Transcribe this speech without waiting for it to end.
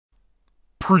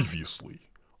Previously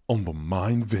on the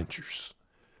MineVengers,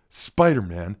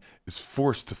 Spider-Man is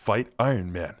forced to fight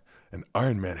Iron Man, and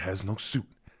Iron Man has no suit.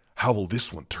 How will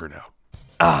this one turn out?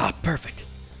 Ah, perfect.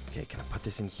 Okay, can I put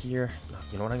this in here? No,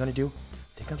 you know what I'm gonna do?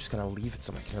 I think I'm just gonna leave it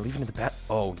somewhere. Can I leave it in the back?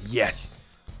 Oh, yes.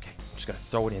 Okay, I'm just gonna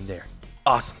throw it in there.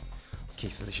 Awesome. Okay,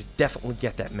 so they should definitely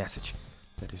get that message.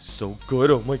 That is so good.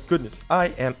 Oh my goodness, I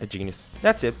am a genius.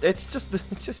 That's it. It's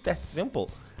just that simple.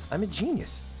 I'm a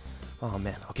genius. Oh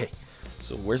man. Okay.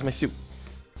 So where's my suit?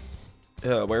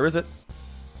 Where is it?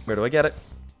 Where do I get it?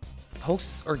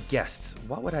 Hosts or guests?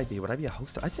 What would I be? Would I be a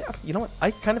host? I think, you know what? I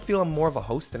kind of feel I'm more of a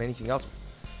host than anything else.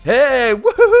 Hey,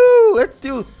 woohoo! Let's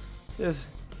do this.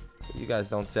 You guys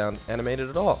don't sound animated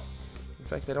at all. In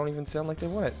fact, they don't even sound like they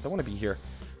want to be here.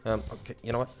 Okay,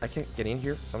 you know what? I can't get in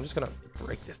here, so I'm just gonna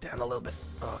break this down a little bit.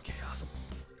 Okay, awesome.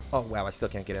 Oh wow, I still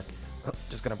can't get in.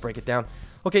 Just gonna break it down.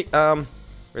 Okay,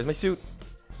 where's my suit?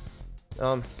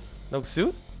 No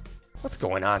suit? What's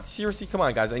going on? Seriously, come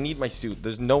on, guys. I need my suit.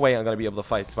 There's no way I'm gonna be able to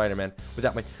fight Spider-Man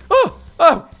without my. Oh,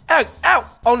 ow,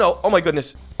 ow! Oh no! Oh my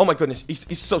goodness! Oh my goodness!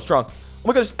 He's so strong. Oh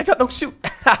my goodness! I got no suit.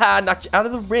 Haha! Knocked you out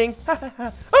of the ring.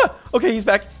 Ah, okay, he's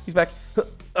back. He's back.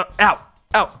 Ow!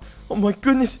 Ow! Oh my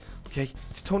goodness! Okay,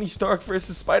 it's Tony Stark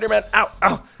versus Spider-Man. Ow!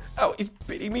 Ow! Ow! He's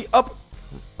beating me up.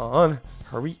 Come on!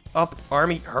 Hurry up,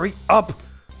 Army! Hurry up!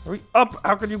 Hurry up!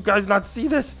 How can you guys not see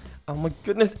this? Oh my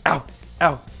goodness! Ow!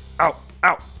 Ow! Ow!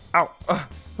 Ow! Ow!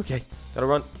 Okay, gotta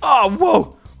run. Oh,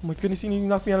 whoa! Oh my goodness, he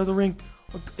knocked me out of the ring.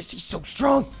 Oh, is he so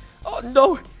strong? Oh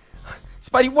no!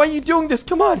 Spidey, why are you doing this?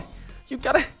 Come on! You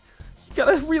gotta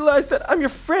realize that I'm your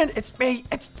friend. It's me.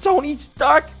 It's Tony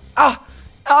Stark.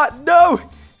 No!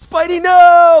 Spidey,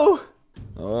 no!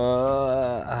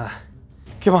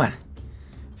 Come on.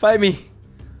 Fight me.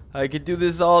 I could do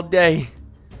this all day.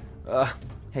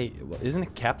 Hey, isn't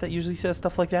it Cap that usually says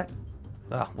stuff like that?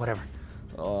 Whatever.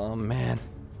 Oh, man.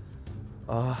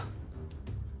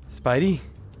 Spidey?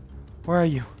 Where are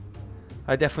you?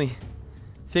 I definitely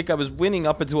think I was winning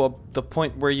up until the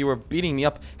point where you were beating me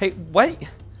up. Hey, wait!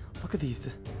 Look at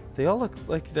these. They all look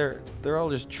like they're all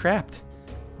just trapped.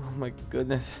 Oh my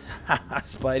goodness.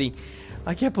 Spidey.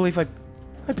 I can't believe I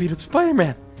beat up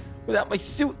Spider-Man without my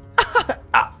suit.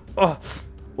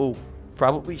 Oh,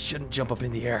 probably shouldn't jump up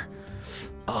in the air.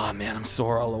 Oh man, I'm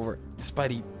sore all over.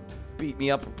 Spidey beat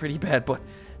me up pretty bad, but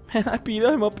man, I beat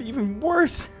him up even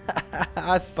worse.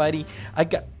 Spidey,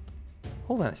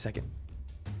 hold on a second.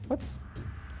 What's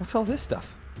all this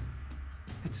stuff?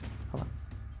 Hold on.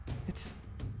 It's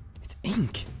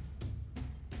ink.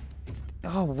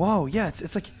 Oh, whoa, yeah,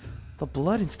 it's like the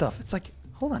blood and stuff. It's like,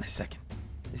 hold on a second.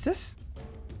 Is this?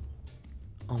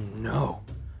 Oh, no.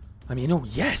 I mean, oh,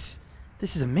 yes.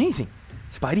 This is amazing.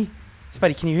 Spidey?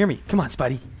 Spidey, can you hear me? Come on,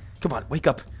 Spidey. Come on, wake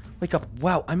up. Wake up.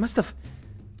 Wow, I must have...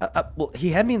 well, he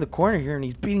had me in the corner here, and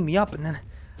he's beating me up, and then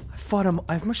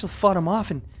I must have fought him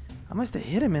off, and I must have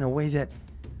hit him in a way that,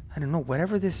 I don't know,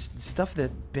 whatever this stuff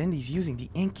that Bendy's using, the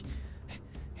ink,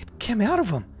 it came out of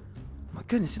him. Oh, my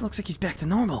goodness, it looks like he's back to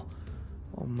normal.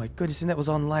 Oh my goodness, and that was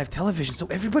on live television, so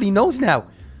everybody knows now.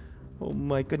 Oh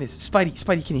my goodness.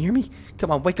 Spidey, can you hear me?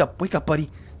 Come on, wake up, buddy.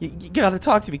 You gotta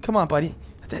talk to me. Come on, buddy.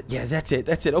 Yeah, that's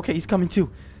it. Okay, he's coming too.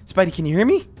 Spidey, can you hear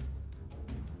me?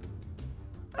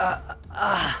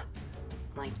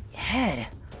 My head.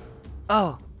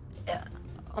 Oh,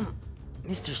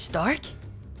 Mr. Stark?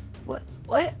 What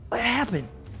happened?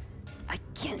 I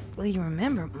can't really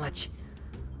remember much.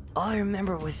 All I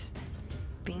remember was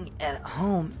being at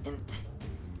home, and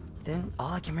then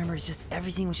all I can remember is just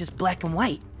everything was just black and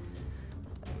white.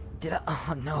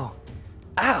 Oh no.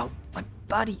 Ow! My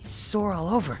body's sore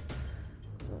all over.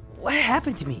 What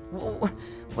happened to me?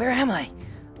 Where am I?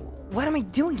 What am I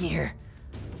doing here?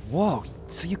 Whoa,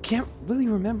 so you can't really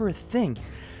remember a thing.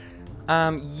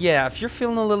 Yeah, if you're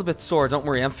feeling a little bit sore, don't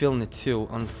worry, I'm feeling it too.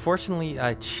 Unfortunately,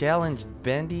 I challenged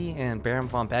Bendy and Baron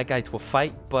Von Bad Guy to a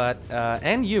fight, but,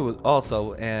 and you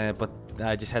also, but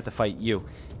I just had to fight you.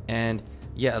 And,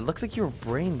 yeah, it looks like you were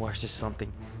brainwashed or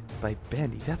something by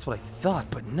Bendy. That's what I thought,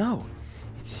 but no.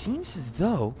 It seems as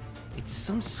though it's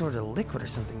some sort of liquid or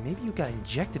something. Maybe you got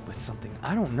injected with something.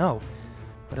 I don't know.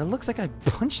 But it looks like I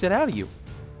punched it out of you.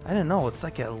 I don't know. It's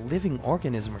like a living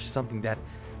organism or something that,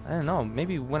 I don't know.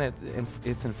 Maybe when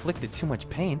it's inflicted too much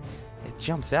pain, it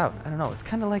jumps out. I don't know. It's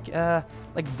kind of like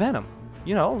Venom.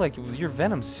 You know, like your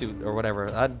Venom suit or whatever.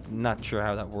 I'm not sure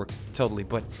how that works totally,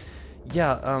 but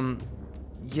yeah,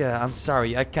 yeah, I'm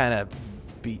sorry. I kind of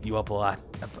beat you up a lot.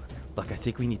 Look, I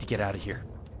think we need to get out of here.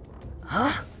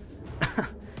 Huh?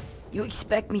 You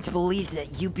expect me to believe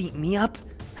that you beat me up?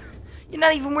 You're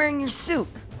not even wearing your suit.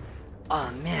 Oh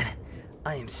man,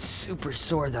 I am super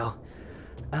sore though.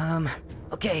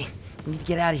 Okay, We need to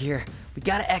get out of here. We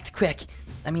gotta act quick.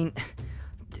 I mean,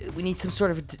 we need some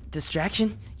sort of a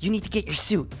distraction. You need to get your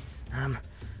suit. I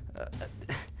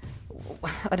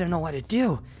don't know what to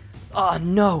do. Oh,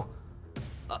 no.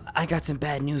 I got some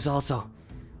bad news also.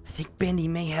 I think Bendy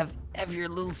may have your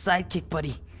little sidekick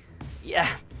buddy. Yeah,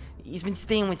 he's been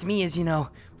staying with me, as you know.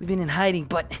 We've been in hiding,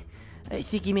 but I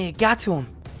think he may have got to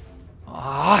him.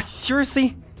 Ah,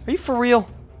 seriously? Are you for real?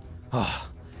 Oh,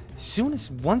 as soon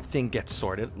as one thing gets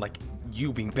sorted, like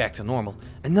you being back to normal,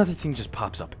 another thing just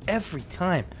pops up every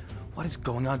time. What is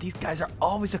going on? These guys are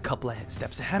always a couple of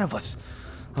steps ahead of us.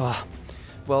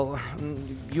 Well,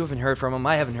 you haven't heard from him,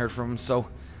 I haven't heard from him, so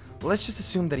let's just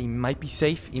assume that he might be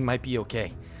safe, he might be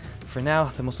okay. For now,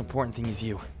 the most important thing is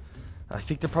you. I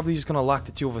think they're probably just gonna lock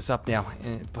the two of us up now,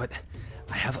 but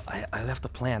I left a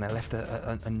plan. I left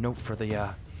a note for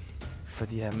the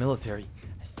military.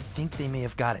 I think they may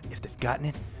have got it. If they've gotten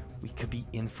it, we could be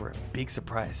in for a big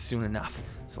surprise soon enough.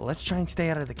 So let's try and stay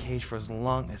out of the cage for as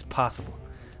long as possible.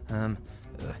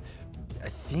 I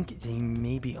think they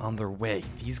may be on their way.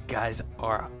 These guys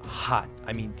are hot.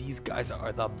 I mean, these guys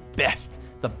are the best.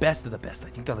 The best of the best. I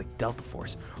think they're like Delta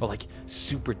Force or like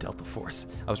Super Delta Force.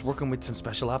 I was working with some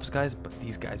special ops guys, but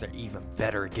these guys are even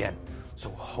better again. So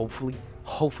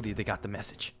hopefully they got the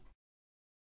message.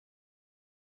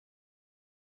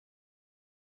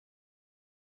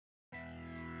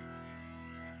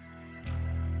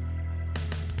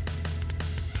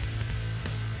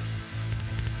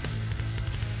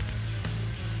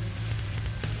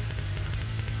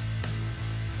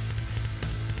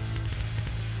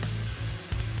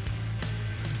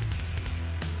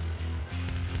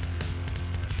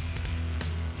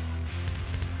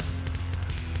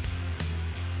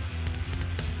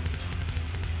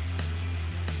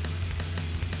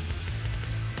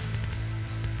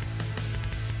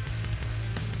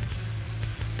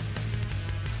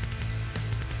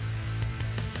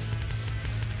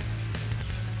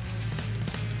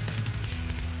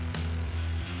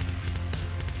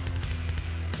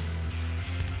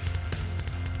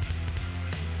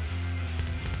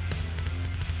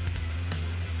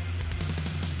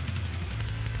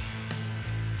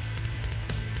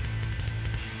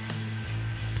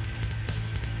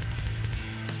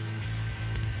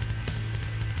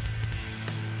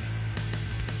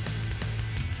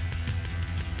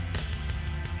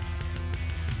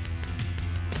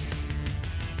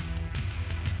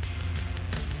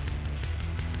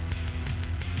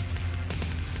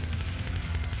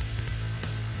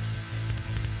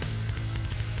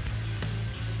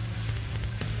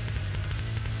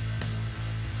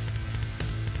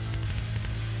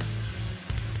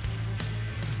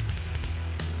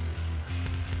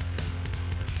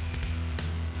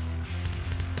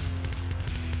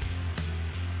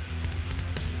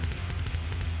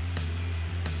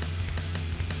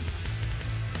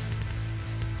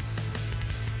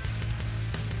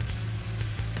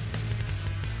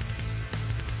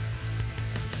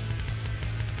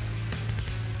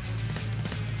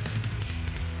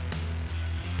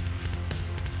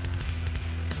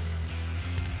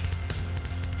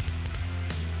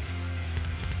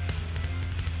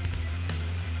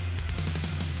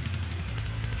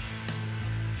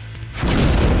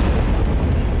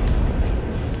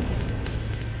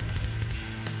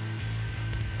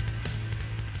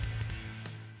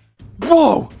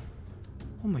 Whoa!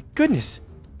 Oh my goodness.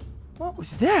 What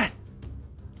was that?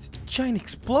 It's a giant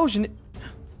explosion.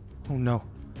 Oh no.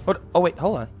 Oh wait,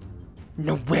 hold on.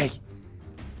 No way.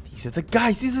 These are the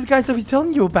guys. These are the guys I was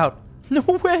telling you about. No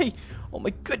way. Oh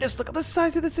my goodness, look at the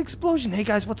size of this explosion. Hey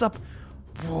guys, what's up?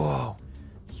 Whoa.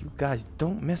 You guys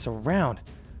don't mess around.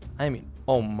 I mean,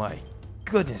 oh my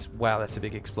goodness. Wow, that's a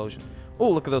big explosion. Oh,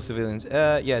 look at those civilians.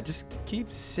 Yeah, just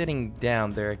keep sitting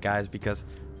down there, guys, because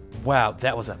wow,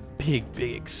 that was a big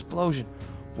explosion.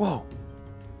 Whoa.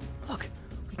 Look,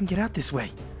 we can get out this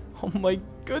way. Oh my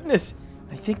goodness.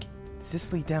 I think, does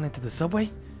this lead down into the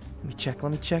subway? Let me check. Oh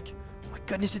my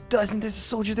goodness, it does, and there's a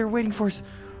soldier there waiting for us.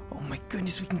 Oh my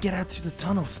goodness, we can get out through the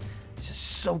tunnels. This is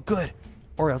so good.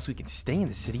 Or else we can stay in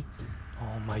the city.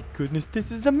 Oh my goodness,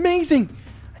 this is amazing.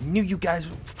 I knew you guys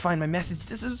would find my message.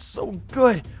 This is so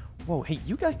good. Whoa, hey,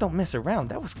 you guys don't mess around.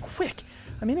 That was quick.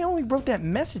 I mean, I only wrote that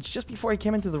message just before I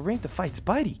came into the ring to fight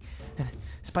Spidey. And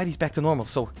Spidey's back to normal,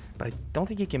 so, but I don't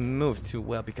think he can move too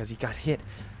well because he got hit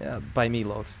by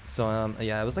MacLeod. So,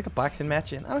 yeah, it was like a boxing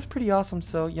match, and I was pretty awesome,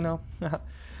 so, you know.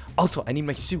 Also, I need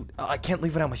my suit. I can't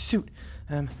leave without my suit.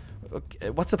 Okay,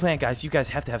 what's the plan, guys? You guys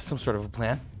have to have some sort of a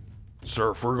plan.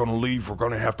 Sir, if we're gonna leave, we're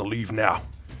gonna have to leave now.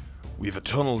 We have a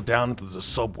tunnel down into the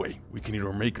subway. We can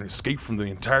either make an escape from the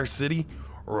entire city,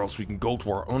 or else we can go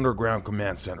to our underground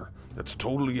command center. That's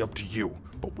totally up to you,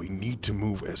 but we need to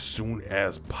move as soon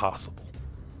as possible.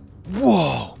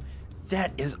 Whoa!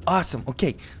 That is awesome.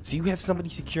 Okay, so you have somebody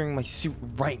securing my suit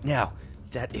right now.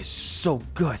 That is so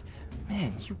good.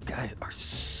 Man, you guys are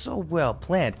so well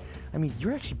planned. I mean,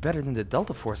 you're actually better than the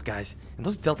Delta Force guys. And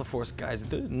those Delta Force guys,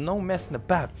 there's no messing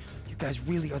about. You guys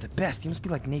really are the best. You must be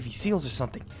like Navy SEALs or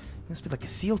something. You must be like a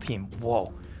SEAL team.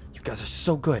 Whoa, you guys are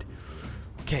so good.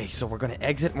 Okay, so we're going to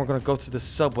exit and we're going to go through the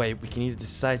subway. We can either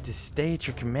decide to stay at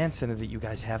your command center that you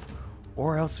guys have,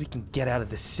 or else we can get out of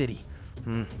the city.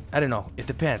 I don't know. It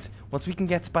depends. Once we can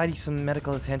get Spidey some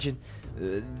medical attention,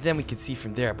 then we can see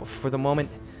from there. But for the moment,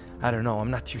 I don't know.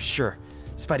 I'm not too sure.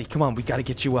 Spidey, come on. We got to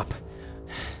get you up.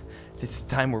 This is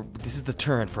the time where this is the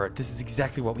turn for it. This is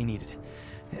exactly what we needed.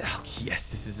 Oh, yes,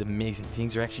 this is amazing.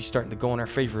 Things are actually starting to go in our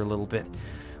favor a little bit.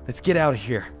 Let's get out of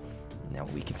here. Now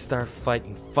we can start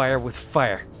fighting fire with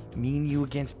fire. Me and you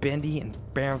against Bendy and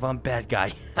Baron Von Bad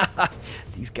Guy.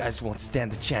 These guys won't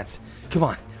stand a chance. Come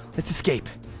on, let's escape.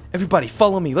 Everybody,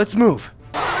 follow me. Let's move.